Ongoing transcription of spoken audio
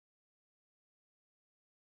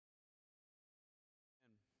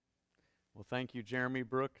Well, thank you, Jeremy,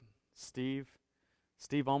 Brooke, Steve.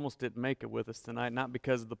 Steve almost didn't make it with us tonight, not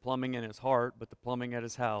because of the plumbing in his heart, but the plumbing at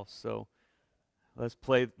his house. So let's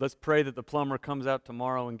pray that the plumber comes out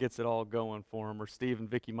tomorrow and gets it all going for him, or Steve and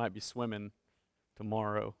Vicky might be swimming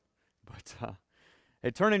tomorrow. But hey,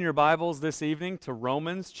 turn in your Bibles this evening to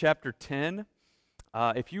Romans chapter 10.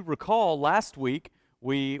 If you recall, last week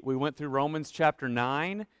we went through Romans chapter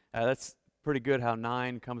 9. That's pretty good how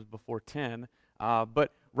 9 comes before 10.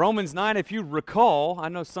 But Romans 9, if you recall, I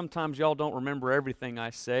know sometimes y'all don't remember everything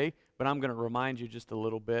I say, but I'm going to remind you just a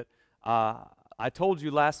little bit. I told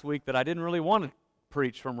you last week that I didn't really want to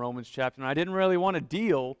preach from Romans chapter 9. I didn't really want to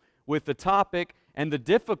deal with the topic and the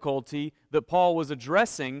difficulty that Paul was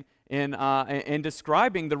addressing in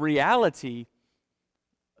describing the reality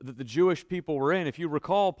that the Jewish people were in. If you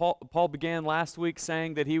recall, Paul began last week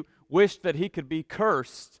saying that he wished that he could be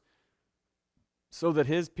cursed so that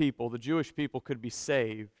his people, the Jewish people, could be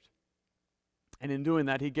saved. And in doing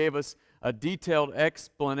that, he gave us a detailed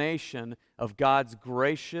explanation of God's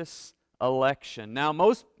gracious election. Now,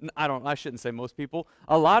 I shouldn't say most people.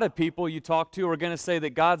 A lot of people you talk to are going to say that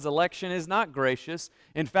God's election is not gracious.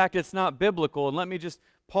 In fact, it's not biblical. And let me just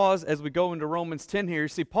pause as we go into Romans 10 here. You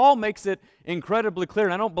see, Paul makes it incredibly clear,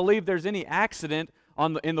 and I don't believe there's any accident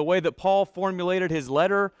in the way that Paul formulated his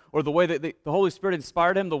letter or the way that the Holy Spirit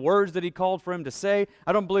inspired him, the words that he called for him to say.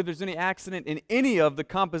 I don't believe there's any accident in any of the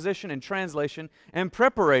composition and translation and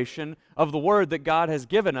preparation of the word that God has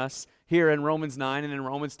given us here in Romans 9 and in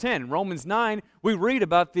Romans 10. In Romans 9, we read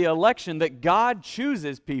about the election that God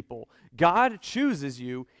chooses people. God chooses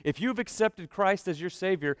you. If you've accepted Christ as your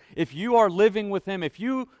Savior, if you are living with Him, if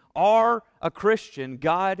you are a Christian,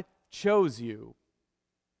 God chose you.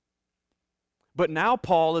 But now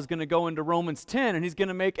Paul is going to go into Romans 10 and he's going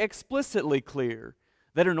to make explicitly clear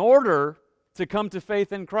that in order to come to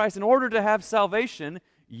faith in Christ, in order to have salvation,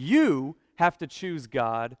 you have to choose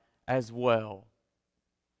God as well.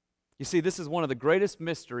 You see, this is one of the greatest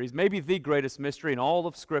mysteries, maybe the greatest mystery in all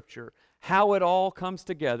of Scripture, how it all comes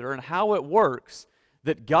together and how it works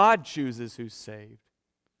that God chooses who's saved,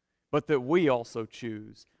 but that we also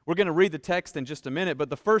choose. We're going to read the text in just a minute, but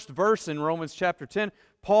the first verse in Romans chapter 10,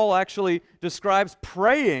 Paul actually describes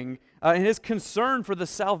praying and his concern for the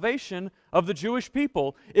salvation of the Jewish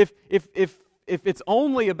people. If it's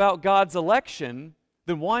only about God's election,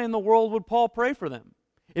 then why in the world would Paul pray for them?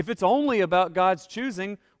 If it's only about God's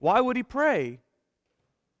choosing, why would he pray?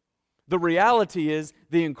 The reality is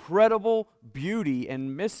the incredible beauty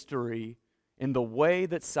and mystery in the way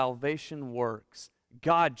that salvation works.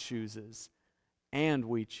 God chooses, and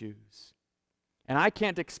we choose. And I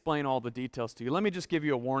can't explain all the details to you. Let me just give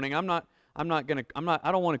you a warning. I don't want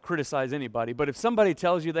to criticize anybody, but if somebody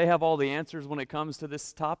tells you they have all the answers when it comes to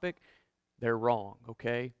this topic, they're wrong,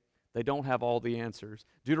 okay? They don't have all the answers.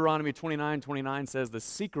 Deuteronomy 29:29 says the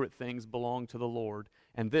secret things belong to the Lord,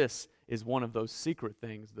 and this is one of those secret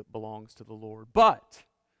things that belongs to the Lord. But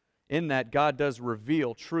in that, God does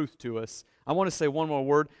reveal truth to us. I want to say one more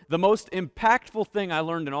word. The most impactful thing I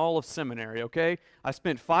learned in all of seminary, okay? I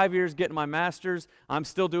spent 5 years getting my master's. I'm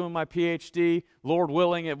still doing my PhD. Lord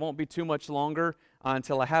willing, it won't be too much longer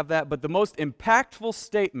until I have that. But the most impactful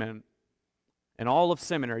statement in all of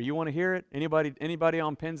seminary, you want to hear it? Anybody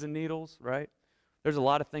on pins and needles, right? There's a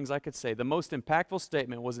lot of things I could say. The most impactful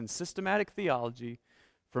statement was in systematic theology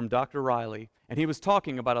from Dr. Riley, and he was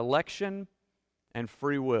talking about election and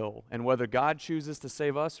free will, and whether God chooses to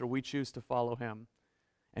save us or we choose to follow Him.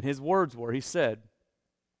 And his words were, he says,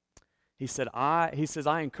 I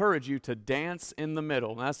encourage you to dance in the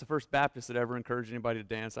middle. And that's the first Baptist that ever encouraged anybody to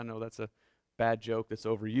dance. I know that's a bad joke that's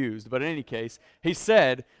overused, but in any case, he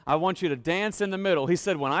said, I want you to dance in the middle. He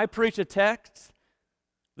said, when I preach a text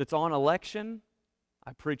that's on election,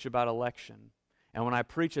 I preach about election. And when I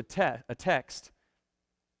preach a text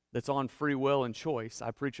that's on free will and choice,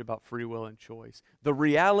 I preach about free will and choice. The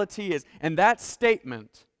reality is, and that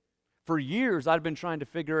statement, for years I'd been trying to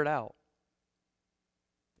figure it out.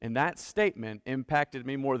 And that statement impacted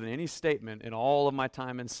me more than any statement in all of my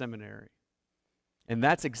time in seminary. And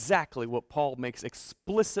that's exactly what Paul makes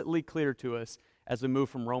explicitly clear to us as we move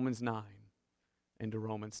from Romans 9 into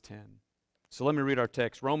Romans 10. So let me read our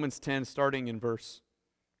text. Romans 10, starting in verse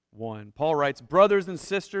 1. Paul writes, brothers and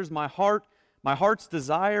sisters, my heart's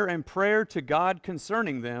desire and prayer to God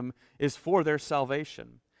concerning them is for their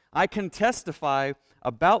salvation. I can testify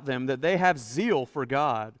about them that they have zeal for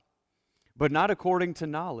God, but not according to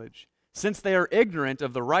knowledge, since they are ignorant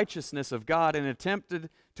of the righteousness of God and attempted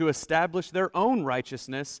to establish their own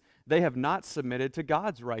righteousness, they have not submitted to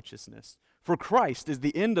God's righteousness. For Christ is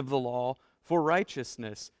the end of the law for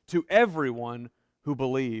righteousness to everyone who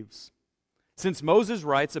believes. Since Moses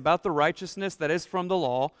writes about the righteousness that is from the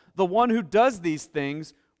law, the one who does these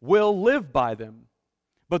things will live by them.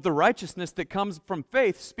 But the righteousness that comes from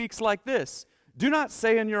faith speaks like this: do not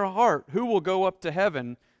say in your heart, who will go up to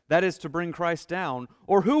heaven, that is to bring Christ down,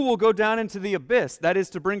 or who will go down into the abyss, that is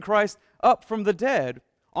to bring Christ up from the dead.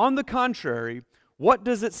 On the contrary, what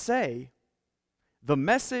does it say? The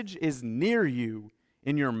message is near you,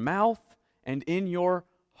 in your mouth and in your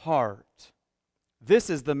heart. This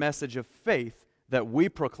is the message of faith that we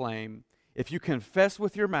proclaim. If you confess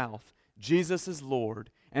with your mouth Jesus is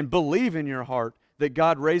Lord and believe in your heart that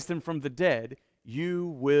God raised him from the dead,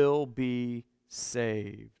 you will be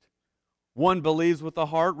saved. One believes with the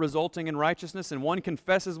heart, resulting in righteousness, and one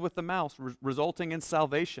confesses with the mouth, resulting in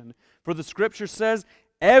salvation. For the Scripture says,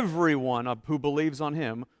 everyone who believes on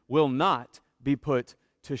him will not be put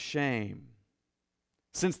to shame.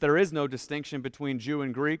 Since there is no distinction between Jew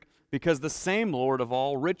and Greek, because the same Lord of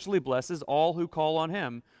all richly blesses all who call on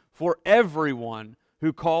him, for everyone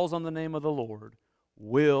who calls on the name of the Lord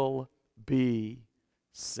will be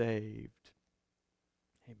saved.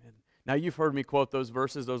 Amen. Now, you've heard me quote those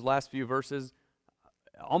verses, those last few verses,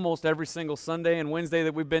 almost every single Sunday and Wednesday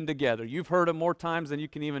that we've been together. You've heard them more times than you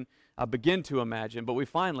can even begin to imagine, but we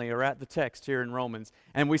finally are at the text here in Romans.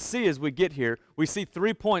 And we see as we get here, we see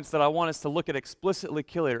 3 points that I want us to look at explicitly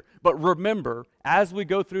clear. But remember, as we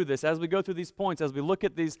go through this, as we go through these points, as we look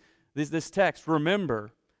at this text,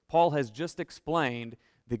 remember, Paul has just explained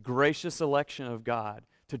the gracious election of God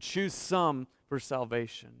to choose some for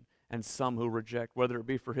salvation and some who reject, whether it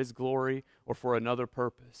be for his glory or for another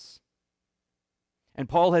purpose. And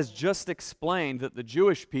Paul has just explained that the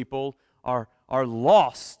Jewish people are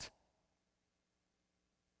lost.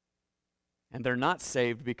 And they're not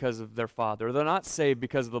saved because of their father. They're not saved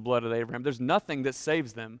because of the blood of Abraham. There's nothing that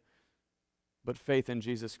saves them but faith in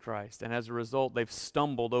Jesus Christ. And as a result, they've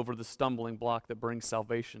stumbled over the stumbling block that brings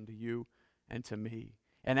salvation to you and to me.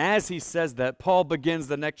 And as he says that, Paul begins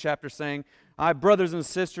the next chapter saying, I, brothers and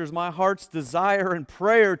sisters, my heart's desire and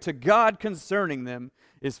prayer to God concerning them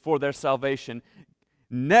is for their salvation.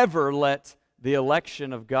 Never let the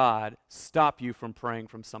election of God stop you from praying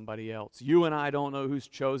from somebody else. You and I don't know who's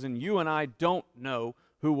chosen. You and I don't know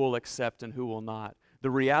who will accept and who will not.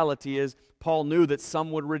 The reality is, Paul knew that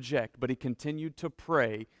some would reject, but he continued to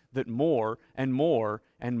pray that more and more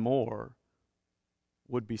and more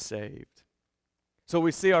would be saved. So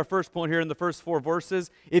we see our first point here in the first 4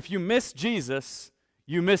 verses. If you miss Jesus,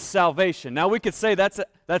 you miss salvation. Now we could say that's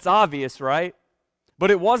obvious, right? But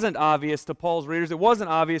it wasn't obvious to Paul's readers. It wasn't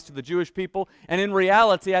obvious to the Jewish people. And in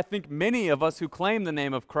reality, I think many of us who claim the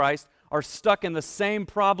name of Christ are stuck in the same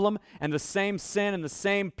problem and the same sin and the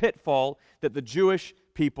same pitfall that the Jewish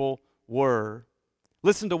people were.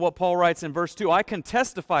 Listen to what Paul writes in verse 2. I can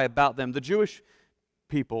testify about them, the Jewish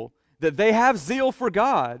people, that they have zeal for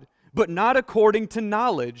God, but not according to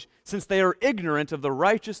knowledge, since they are ignorant of the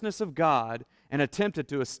righteousness of God and attempted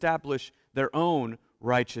to establish their own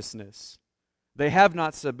righteousness. They have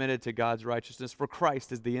not submitted to God's righteousness, for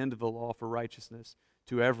Christ is the end of the law for righteousness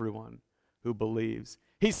to everyone who believes.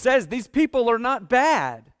 He says these people are not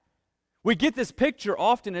bad. We get this picture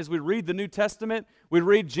often as we read the New Testament. We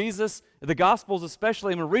read Jesus, the Gospels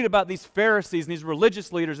especially, and we read about these Pharisees and these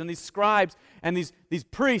religious leaders and these scribes and these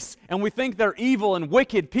priests, and we think they're evil and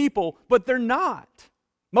wicked people, but they're not.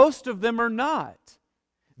 Most of them are not.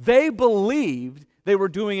 They believed they were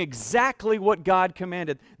doing exactly what God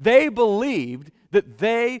commanded. They believed that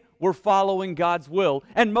they were following God's will.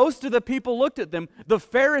 And most of the people looked at them. The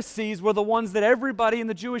Pharisees were the ones that everybody in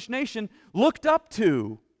the Jewish nation looked up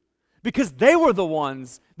to, because they were the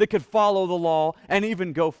ones that could follow the law and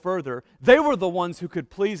even go further. They were the ones who could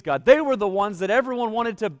please God. They were the ones that everyone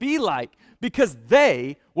wanted to be like, because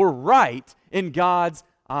they were right in God's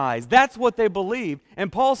eyes. That's what they believed.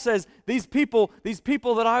 And Paul says, these people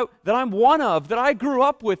that I'm one of, that I grew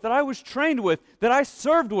up with, that I was trained with, that I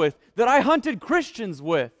served with, that I hunted Christians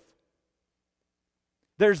with,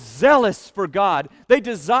 they're zealous for God. They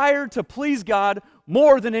desire to please God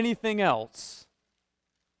more than anything else.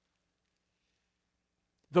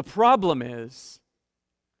 The problem is,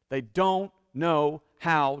 they don't know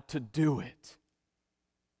how to do it.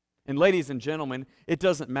 And ladies and gentlemen, it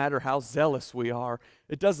doesn't matter how zealous we are.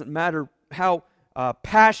 It doesn't matter how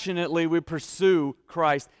passionately we pursue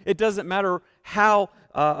Christ. It doesn't matter how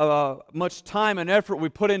much time and effort we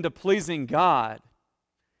put into pleasing God.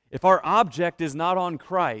 If our object is not on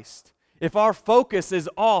Christ, if our focus is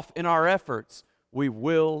off in our efforts, we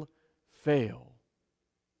will fail.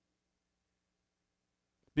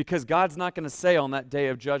 Because God's not going to say on that day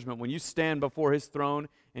of judgment, when you stand before His throne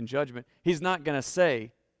in judgment, He's not going to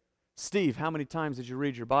say, Steve, how many times did you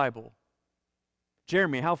read your Bible?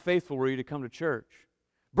 Jeremy, how faithful were you to come to church?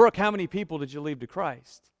 Brooke, how many people did you lead to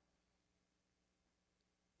Christ?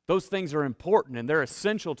 Those things are important and they're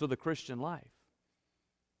essential to the Christian life.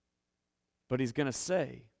 But he's going to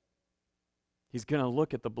say, he's going to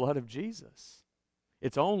look at the blood of Jesus.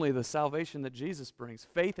 It's only the salvation that Jesus brings,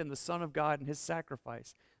 faith in the Son of God and His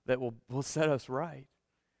sacrifice that will set us right.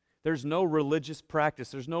 There's no religious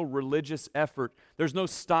practice. There's no religious effort. There's no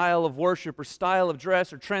style of worship or style of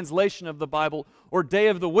dress or translation of the Bible or day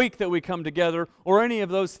of the week that we come together or any of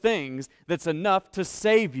those things that's enough to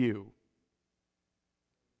save you.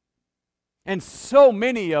 And so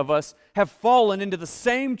many of us have fallen into the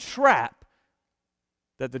same trap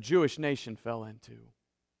that the Jewish nation fell into.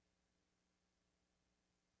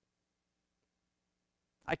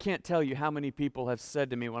 I can't tell you how many people have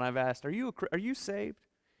said to me when I've asked, are you saved?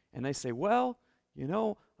 And they say, well, you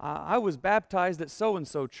know, I was baptized at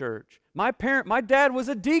so-and-so church. My dad was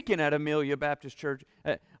a deacon at Amelia Baptist Church.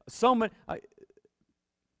 I'm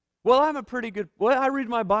a pretty good, I read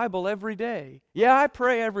my Bible every day. Yeah, I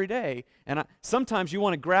pray every day. And sometimes you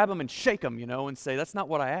want to grab them and shake them, and say, that's not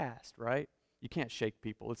what I asked, right? You can't shake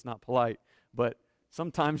people. It's not polite. But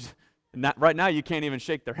sometimes, right now you can't even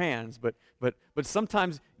shake their hands. But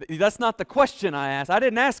sometimes that's not the question I asked. I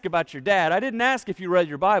didn't ask about your dad. I didn't ask if you read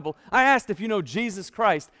your Bible. I asked if you know Jesus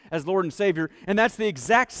Christ as Lord and Savior. And that's the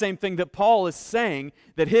exact same thing that Paul is saying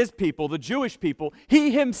that his people, the Jewish people,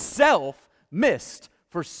 he himself missed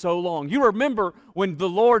for so long. You remember when the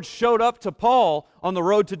Lord showed up to Paul on the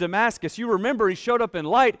road to Damascus. You remember he showed up in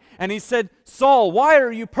light and he said, Saul, why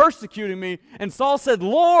are you persecuting me? And Saul said,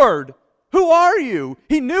 Lord, who are you?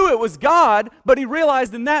 He knew it was God, but he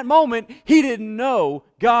realized in that moment he didn't know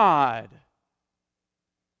God.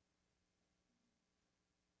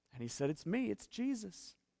 And he said, it's me, it's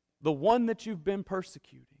Jesus, the one that you've been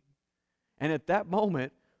persecuting. And at that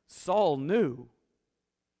moment, Saul knew.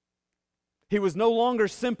 He was no longer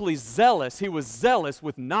simply zealous. He was zealous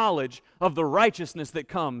with knowledge of the righteousness that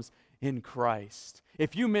comes in Christ.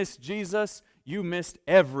 If you missed Jesus, you missed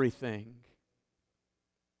everything.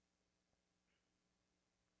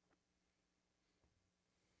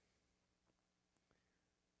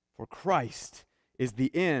 For Christ is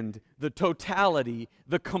the end, the totality,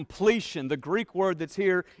 the completion. The Greek word that's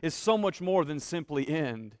here is so much more than simply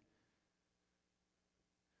end.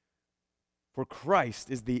 For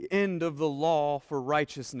Christ is the end of the law for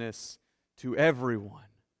righteousness to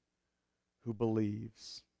everyone who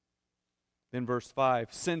believes. Then verse 5,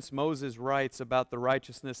 since Moses writes about the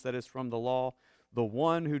righteousness that is from the law, the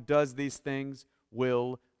one who does these things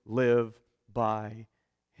will live by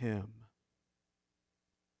him.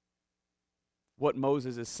 What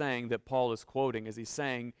Moses is saying that Paul is quoting is he's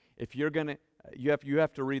saying, if you're going to, you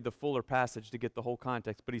have to read the fuller passage to get the whole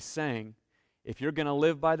context, but he's saying, if you're going to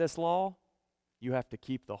live by this law, you have to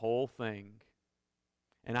keep the whole thing.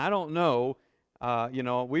 And I don't know,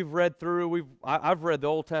 we've read through, I've read the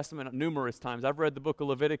Old Testament numerous times. I've read the book of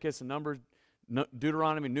Leviticus and Numbers,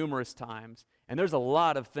 Deuteronomy numerous times. And there's a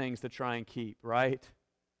lot of things to try and keep, right?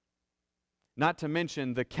 Not to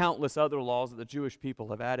mention the countless other laws that the Jewish people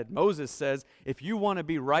have added. Moses says, if you want to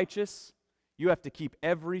be righteous, you have to keep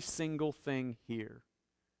every single thing here.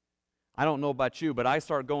 I don't know about you, but I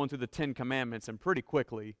start going through the 10 Commandments and pretty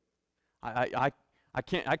quickly, I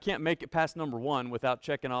can't make it past number 1 without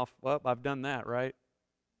checking off, well, I've done that, right?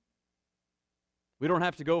 We don't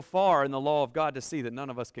have to go far in the law of God to see that none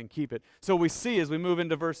of us can keep it. So we see as we move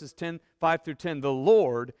into verses 5 through 10, the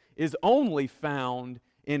Lord is only found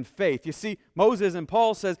in faith. You see, Moses and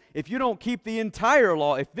Paul says, if you don't keep the entire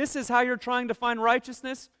law, if this is how you're trying to find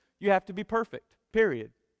righteousness, you have to be perfect,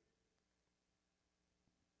 period.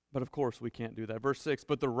 But of course we can't do that. Verse 6,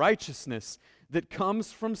 but the righteousness that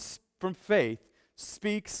comes from faith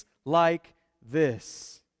speaks like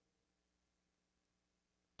this.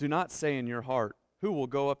 Do not say in your heart, who will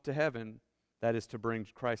go up to heaven? That is to bring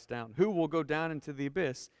Christ down. Who will go down into the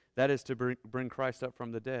abyss? That is to bring Christ up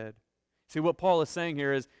from the dead. See, what Paul is saying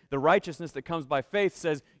here is the righteousness that comes by faith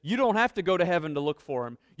says you don't have to go to heaven to look for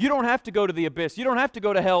him. You don't have to go to the abyss. You don't have to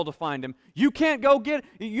go to hell to find him. You can't go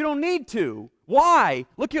you don't need to. Why?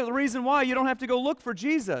 Look at the reason why you don't have to go look for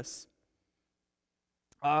Jesus.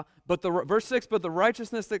 Verse 6, but the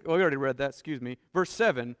righteousness that, we already read that, excuse me. Verse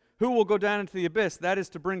 7, who will go down into the abyss? That is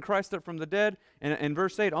to bring Christ up from the dead. And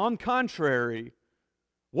verse 8, on contrary,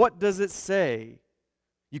 what does it say?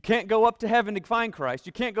 You can't go up to heaven to find Christ.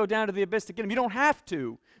 You can't go down to the abyss to get him. You don't have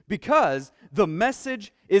to, because the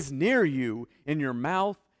message is near you in your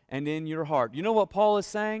mouth and in your heart. You know what Paul is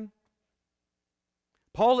saying?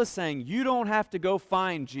 Paul is saying you don't have to go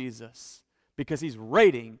find Jesus because he's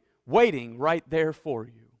waiting right there for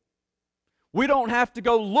you. We don't have to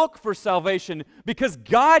go look for salvation because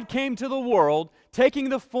God came to the world taking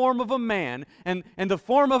the form of a man and the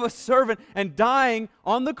form of a servant and dying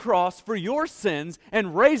on the cross for your sins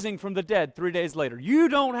and raising from the dead 3 days later. You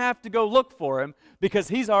don't have to go look for him because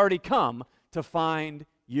he's already come to find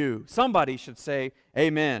you. Somebody should say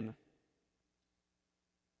amen.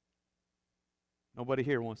 Nobody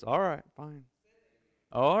here wants, all right, fine.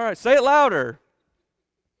 All right, say it louder.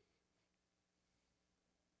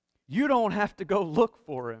 You don't have to go look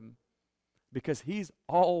for him because he's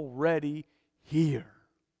already here.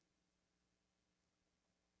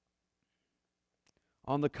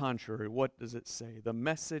 On the contrary, what does it say? The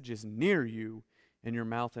message is near you, in your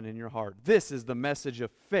mouth and in your heart. This is the message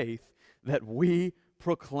of faith that we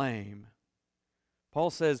proclaim. Paul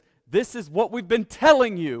says, this is what we've been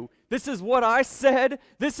telling you. This is what I said.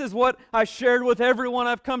 This is what I shared with everyone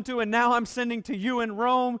I've come to, and now I'm sending to you in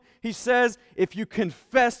Rome. He says, if you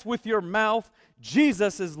confess with your mouth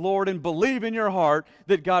Jesus is Lord and believe in your heart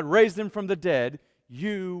that God raised him from the dead,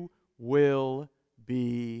 you will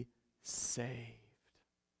be saved.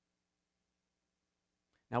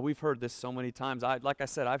 Now, we've heard this so many times. Like I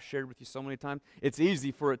said, I've shared with you so many times. It's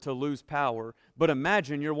easy for it to lose power. But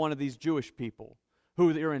imagine you're one of these Jewish people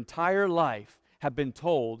who your entire life have been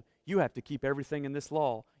told, you have to keep everything in this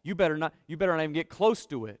law. You better not even get close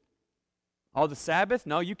to it. Oh, the Sabbath?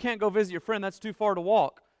 No, you can't go visit your friend. That's too far to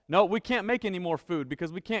walk. No, we can't make any more food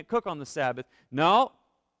because we can't cook on the Sabbath. No,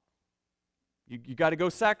 you got to go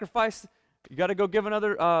sacrifice. You got to go give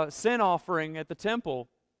another sin offering at the temple.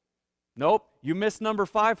 Nope, you missed number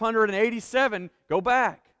 587. Go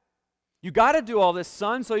back. You got to do all this,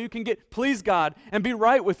 son, so you can please God and be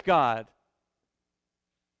right with God.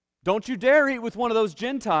 Don't you dare eat with one of those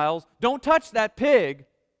Gentiles. Don't touch that pig.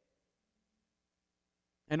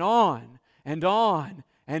 And on and on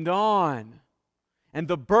and on. And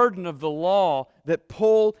the burden of the law that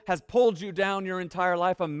has pulled you down your entire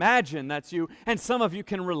life. Imagine that's you. And some of you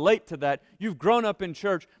can relate to that. You've grown up in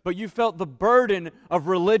church, but you felt the burden of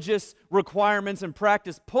religious requirements and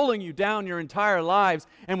practice pulling you down your entire lives.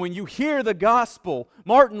 And when you hear the gospel,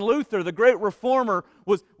 Martin Luther, the great reformer,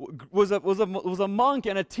 was a monk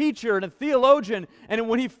and a teacher and a theologian. And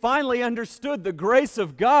when he finally understood the grace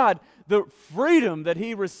of God, the freedom that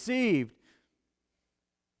he received,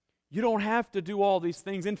 you don't have to do all these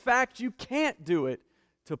things. In fact, you can't do it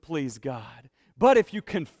to please God. But if you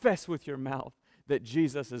confess with your mouth that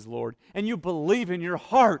Jesus is Lord and you believe in your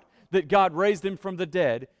heart that God raised him from the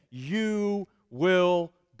dead, you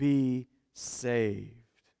will be saved.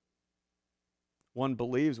 One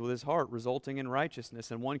believes with his heart, resulting in righteousness,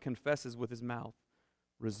 and one confesses with his mouth,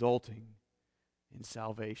 resulting in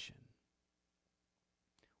salvation.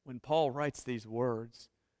 When Paul writes these words,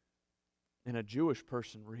 and a Jewish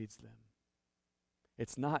person reads them,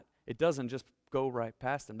 it doesn't just go right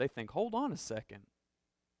past them. They think, hold on a second.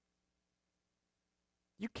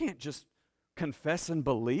 You can't just confess and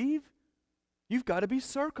believe. You've got to be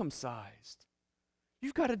circumcised.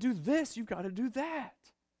 You've got to do this. You've got to do that.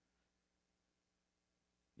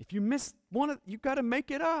 If you miss one, you've got to make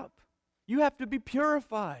it up. You have to be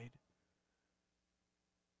purified.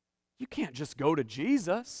 You can't just go to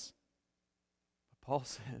Jesus. But Paul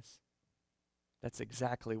says, that's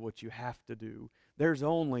exactly what you have to do. There's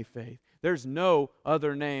only faith. There's no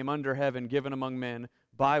other name under heaven given among men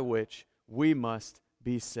by which we must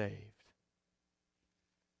be saved.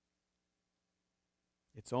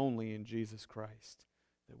 It's only in Jesus Christ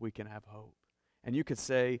that we can have hope. And you could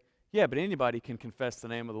say, yeah, but anybody can confess the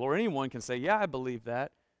name of the Lord. Anyone can say, yeah, I believe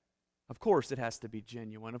that. Of course it has to be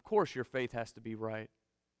genuine. Of course your faith has to be right.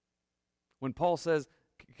 When Paul says,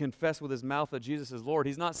 confess with his mouth that Jesus is Lord,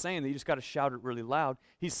 he's not saying that you just got to shout it really loud.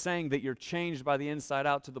 He's saying that you're changed by the inside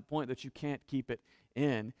out to the point that you can't keep it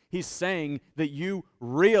in. He's saying that you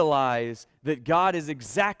realize that God is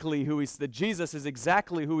exactly that Jesus is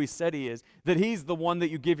exactly who he said he is, that he's the one that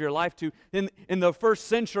you give your life to. In the first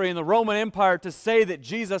century in the Roman Empire, to say that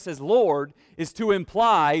Jesus is Lord is to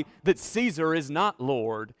imply that Caesar is not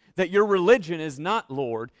Lord, that your religion is not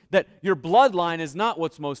Lord, that your bloodline is not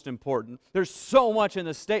what's most important. There's so much in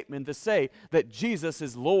the statement to say that Jesus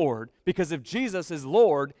is Lord, because if Jesus is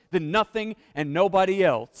Lord, then nothing and nobody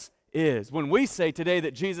else is. When we say today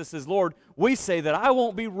that Jesus is Lord, we say that I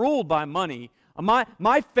won't be ruled by money.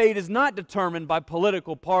 My fate is not determined by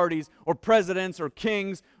political parties or presidents or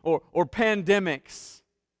kings or pandemics.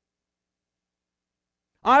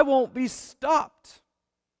 I won't be stopped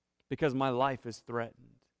because my life is threatened.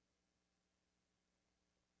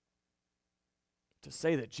 To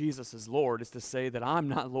say that Jesus is Lord is to say that I'm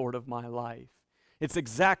not Lord of my life. It's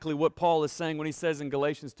exactly what Paul is saying when he says in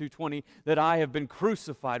Galatians 2:20 that I have been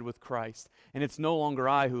crucified with Christ, and it's no longer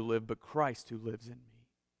I who live, but Christ who lives in me.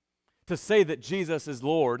 To say that Jesus is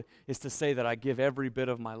Lord is to say that I give every bit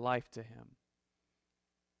of my life to Him.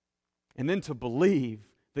 And then to believe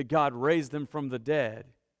that God raised Him from the dead.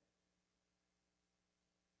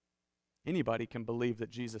 Anybody can believe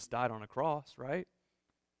that Jesus died on a cross, right?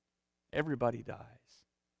 Everybody dies.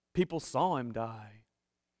 People saw Him die.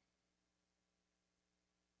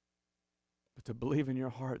 But to believe in your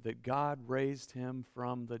heart that God raised Him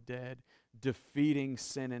from the dead, defeating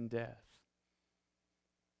sin and death,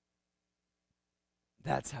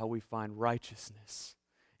 that's how we find righteousness.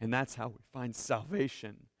 And that's how we find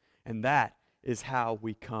salvation. And that is how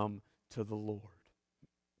we come to the Lord.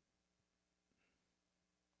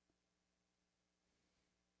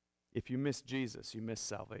 If you miss Jesus, you miss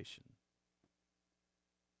salvation.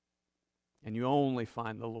 And you only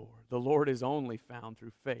find the Lord. The Lord is only found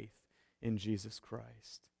through faith in Jesus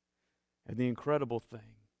Christ. And the incredible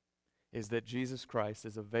thing is that Jesus Christ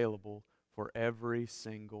is available for every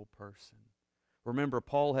single person. Remember,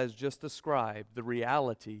 Paul has just described the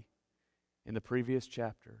reality in the previous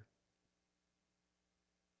chapter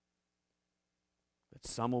that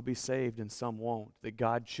some will be saved and some won't, that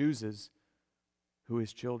God chooses who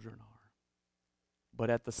His children are. But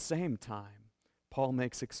at the same time, Paul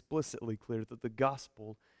makes explicitly clear that the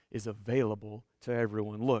gospel is available to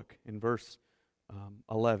everyone. Look in verse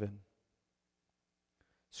 11.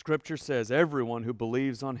 Scripture says, everyone who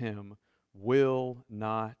believes on Him will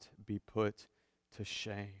not be put to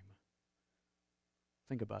shame.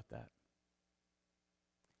 Think about that.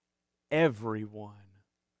 Everyone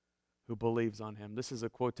who believes on Him. This is a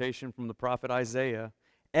quotation from the prophet Isaiah.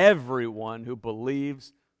 Everyone who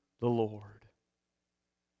believes the Lord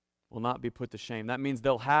will not be put to shame. That means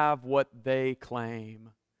they'll have what they claim.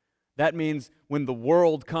 That means when the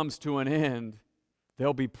world comes to an end,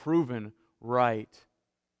 they'll be proven right.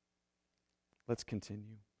 Let's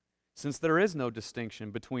continue. Since there is no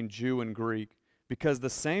distinction between Jew and Greek, because the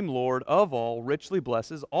same Lord of all richly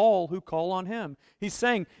blesses all who call on Him. He's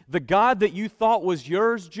saying, the God that you thought was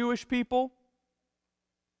yours, Jewish people,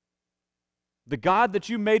 the God that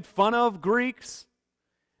you made fun of, Greeks,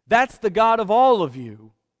 that's the God of all of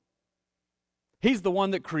you. He's the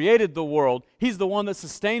one that created the world. He's the one that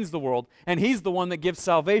sustains the world. And He's the one that gives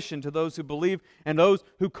salvation to those who believe and those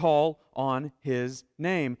who call on His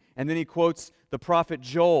name. And then he quotes the prophet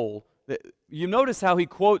Joel. You notice how he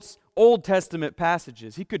quotes Old Testament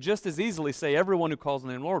passages. He could just as easily say everyone who calls on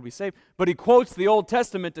the name of the Lord will be saved. But he quotes the Old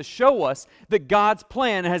Testament to show us that God's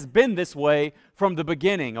plan has been this way from the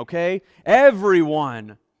beginning, okay?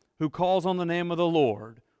 Everyone who calls on the name of the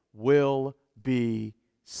Lord will be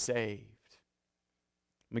saved.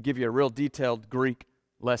 I'm going to give you a real detailed Greek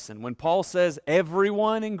lesson. When Paul says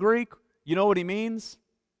everyone in Greek, you know what he means?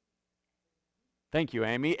 Thank you,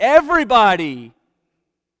 Amy. Everybody.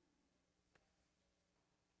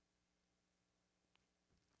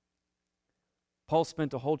 Paul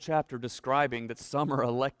spent a whole chapter describing that some are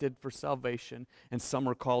elected for salvation and some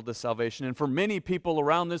are called to salvation. And for many people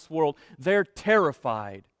around this world, they're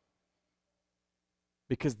terrified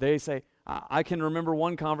because they say, I can remember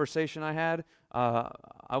one conversation I had,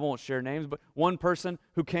 I won't share names, but one person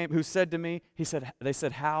who said to me, they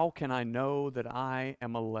said, how can I know that I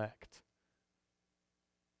am elect?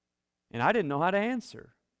 And I didn't know how to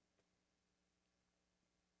answer.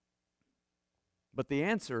 But the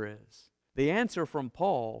answer from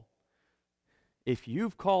Paul, if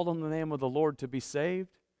you've called on the name of the Lord to be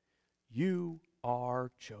saved, you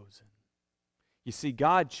are chosen. You see,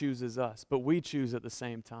 God chooses us, but we choose at the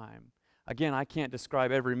same time. Again, I can't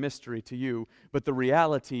describe every mystery to you, but the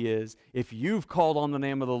reality is, if you've called on the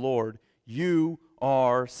name of the Lord, you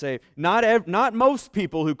are saved. Not most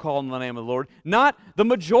people who call on the name of the Lord, not the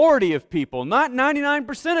majority of people, not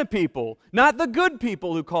 99% of people, not the good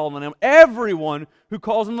people who call on the name. Everyone who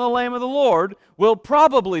calls on the name of the Lord will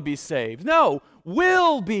probably be saved. No,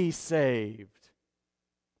 will be saved.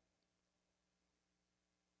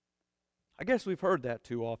 I guess we've heard that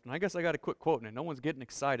too often. I guess I got to quit quoting it. No one's getting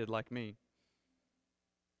excited like me.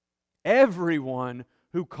 Everyone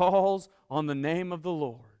who calls on the name of the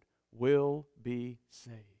Lord will be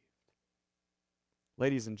saved.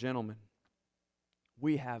 Ladies and gentlemen,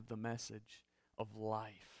 we have the message of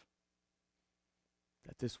life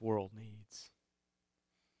that this world needs.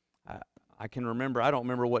 I can remember, I don't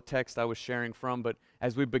remember what text I was sharing from, but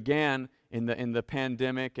as we began in the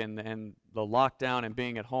pandemic and the lockdown and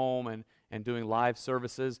being at home and doing live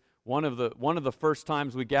services, one of the first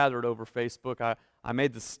times we gathered over Facebook, I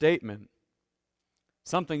made the statement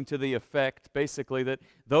Something to the effect, basically, that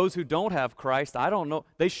those who don't have Christ, I don't know,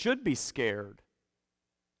 they should be scared.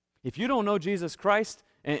 If you don't know Jesus Christ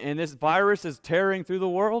and this virus is tearing through the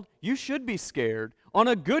world, you should be scared. On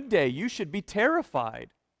a good day, you should be terrified.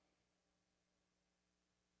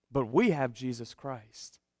 But we have Jesus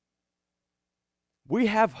Christ. We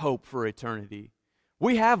have hope for eternity.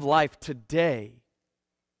 We have life today.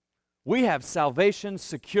 We have salvation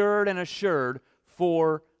secured and assured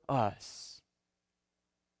for us.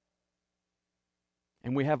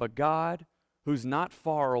 And we have a God who's not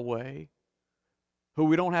far away, who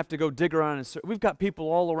we don't have to go dig around and search. We've got people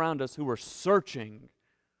all around us who are searching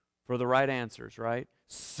for the right answers, right?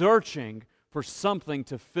 Searching for something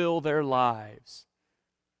to fill their lives.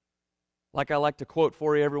 Like I like to quote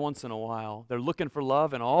for you every once in a while, they're looking for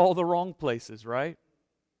love in all the wrong places, right?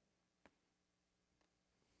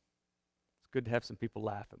 It's good to have some people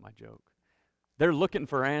laugh at my joke. They're looking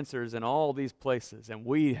for answers in all these places, and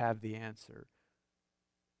we have the answer.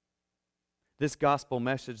 This gospel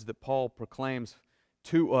message that Paul proclaims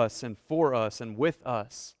to us and for us and with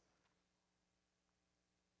us,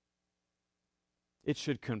 it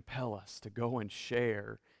should compel us to go and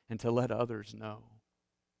share and to let others know.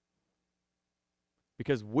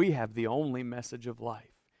 Because we have the only message of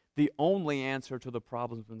life, the only answer to the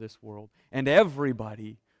problems in this world. And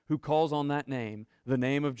everybody who calls on that name, the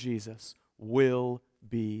name of Jesus, will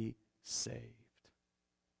be saved.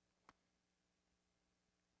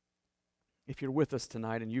 If you're with us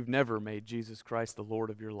tonight and you've never made Jesus Christ the Lord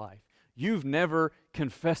of your life, you've never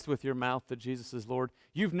confessed with your mouth that Jesus is Lord,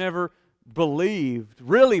 you've never believed,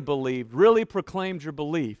 really proclaimed your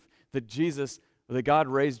belief that God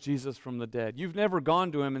raised Jesus from the dead. You've never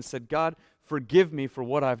gone to Him and said, God, forgive me for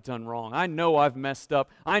what I've done wrong. I know I've messed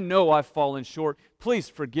up. I know I've fallen short. Please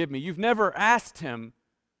forgive me. You've never asked Him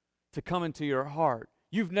to come into your heart.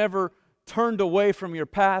 You've never turned away from your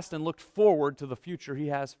past and looked forward to the future He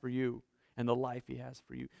has for you and the life He has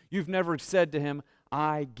for you. You've never said to Him,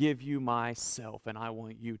 I give you myself and I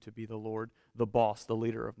want you to be the Lord, the boss, the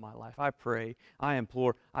leader of my life. I pray, I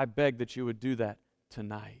implore, I beg that you would do that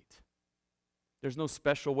tonight. There's no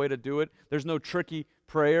special way to do it. There's no tricky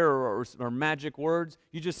prayer or magic words.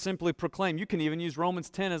 You just simply proclaim. You can even use Romans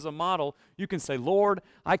 10 as a model. You can say, Lord,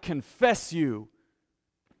 I confess you.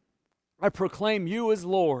 I proclaim you as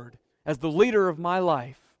Lord, as the leader of my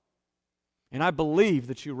life. And I believe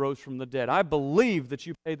that you rose from the dead. I believe that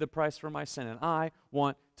you paid the price for my sin, and I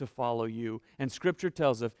want to follow you. And Scripture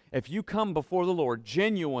tells us, if you come before the Lord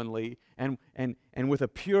genuinely and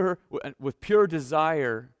with pure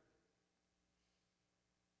desire,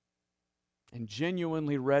 and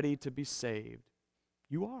genuinely ready to be saved,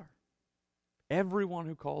 you are. Everyone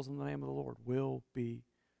who calls on the name of the Lord will be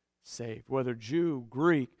saved. Whether Jew,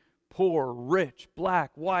 Greek, poor, rich,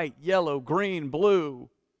 black, white, yellow, green, blue,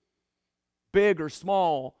 big or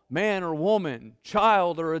small, man or woman,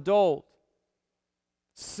 child or adult,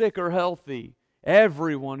 sick or healthy,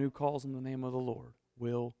 everyone who calls on the name of the Lord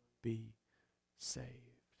will be saved.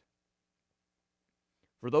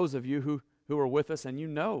 For those of you who are with us and you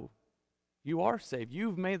know you are saved.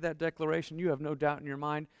 You've made that declaration. You have no doubt in your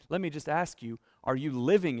mind. Let me just ask you, are you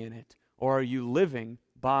living in it, or are you living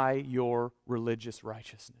by your religious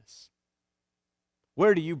righteousness?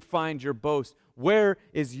 Where do you find your boast? Where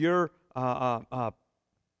is your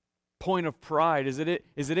point of pride? Is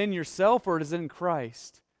it in yourself, or is it in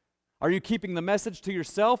Christ? Are you keeping the message to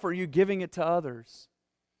yourself, or are you giving it to others?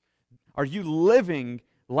 Are you living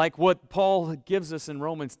like what Paul gives us in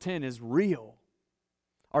Romans 10 is real?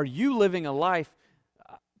 Are you living a life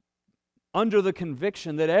under the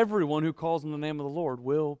conviction that everyone who calls on the name of the Lord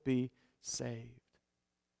will be saved?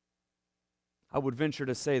 I would venture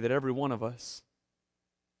to say that every one of us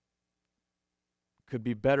could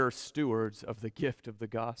be better stewards of the gift of the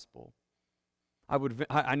gospel.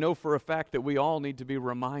 I know for a fact that we all need to be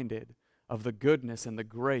reminded of the goodness and the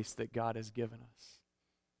grace that God has given us.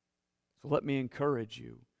 So let me encourage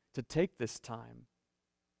you to take this time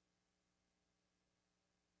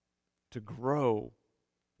to grow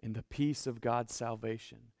in the peace of God's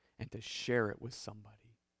salvation and to share it with somebody.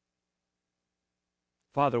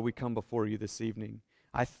 Father, we come before you this evening.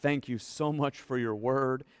 I thank you so much for your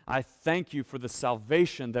word. I thank you for the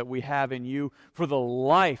salvation that we have in you, for the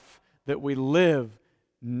life that we live,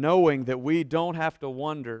 knowing that we don't have to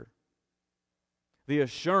wonder. The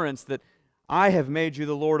assurance that I have made you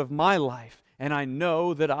the Lord of my life, and I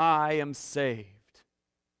know that I am saved.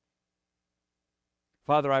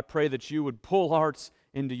 Father, I pray that you would pull hearts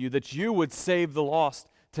into you, that you would save the lost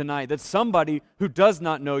tonight, that somebody who does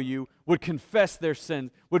not know you would confess their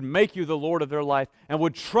sins, would make you the Lord of their life, and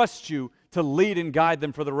would trust you to lead and guide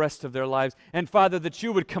them for the rest of their lives. And Father, that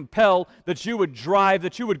you would compel, that you would drive,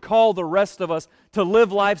 that you would call the rest of us to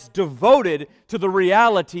live lives devoted to the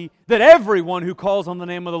reality that everyone who calls on the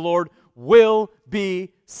name of the Lord will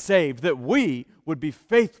be saved, that we would be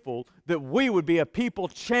faithful, that we would be a people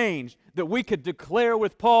changed, that we could declare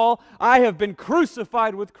with Paul, I have been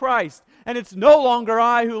crucified with Christ, and it's no longer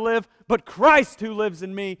I who live, but Christ who lives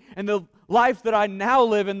in me, and the life that I now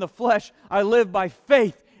live in the flesh, I live by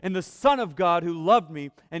faith in the Son of God who loved me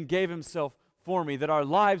and gave himself for me, that our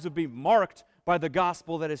lives would be marked by the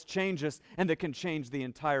gospel that has changed us and that can change the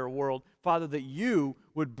entire world. Father, that you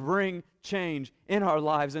would bring change in our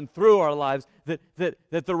lives and through our lives, that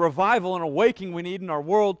the revival and awakening we need in our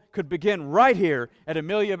world could begin right here at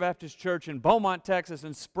Amelia Baptist Church in Beaumont, Texas,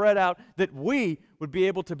 and spread out, that we would be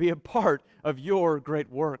able to be a part of your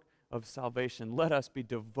great work of salvation. Let us be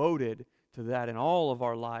devoted to that in all of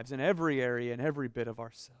our lives, in every area, in every bit of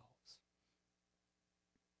ourselves.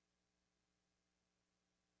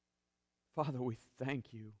 Father, we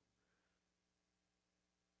thank you.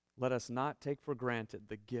 Let us not take for granted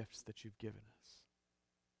the gifts that you've given us.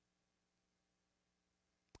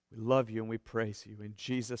 We love you and we praise you. In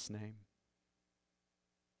Jesus' name,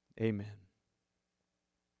 amen.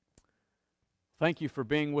 Thank you for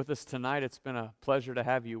being with us tonight. It's been a pleasure to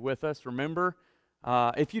have you with us. Remember,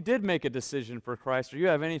 if you did make a decision for Christ, or you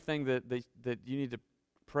have anything that you need to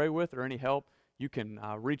pray with or any help, you can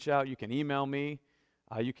reach out. You can email me.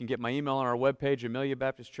 You can get my email on our webpage,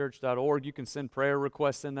 ameliabaptistchurch.org. You can send prayer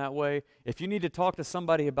requests in that way. If you need to talk to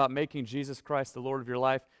somebody about making Jesus Christ the Lord of your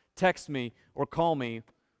life, text me or call me,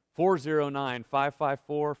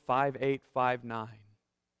 409-554-5859.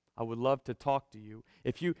 I would love to talk to you.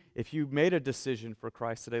 If you made a decision for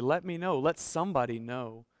Christ today, let me know. Let somebody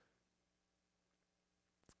know.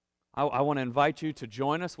 I want to invite you to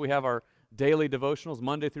join us. We have our daily devotionals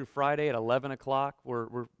Monday through Friday at 11 o'clock. We're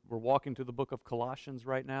walking through the book of Colossians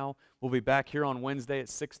right now. We'll be back here on Wednesday at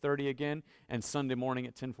 6:30 again, and Sunday morning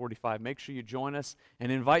at 10:45. Make sure you join us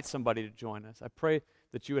and invite somebody to join us. I pray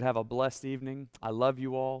that you would have a blessed evening. I love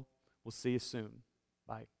you all. We'll see you soon.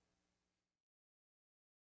 Bye.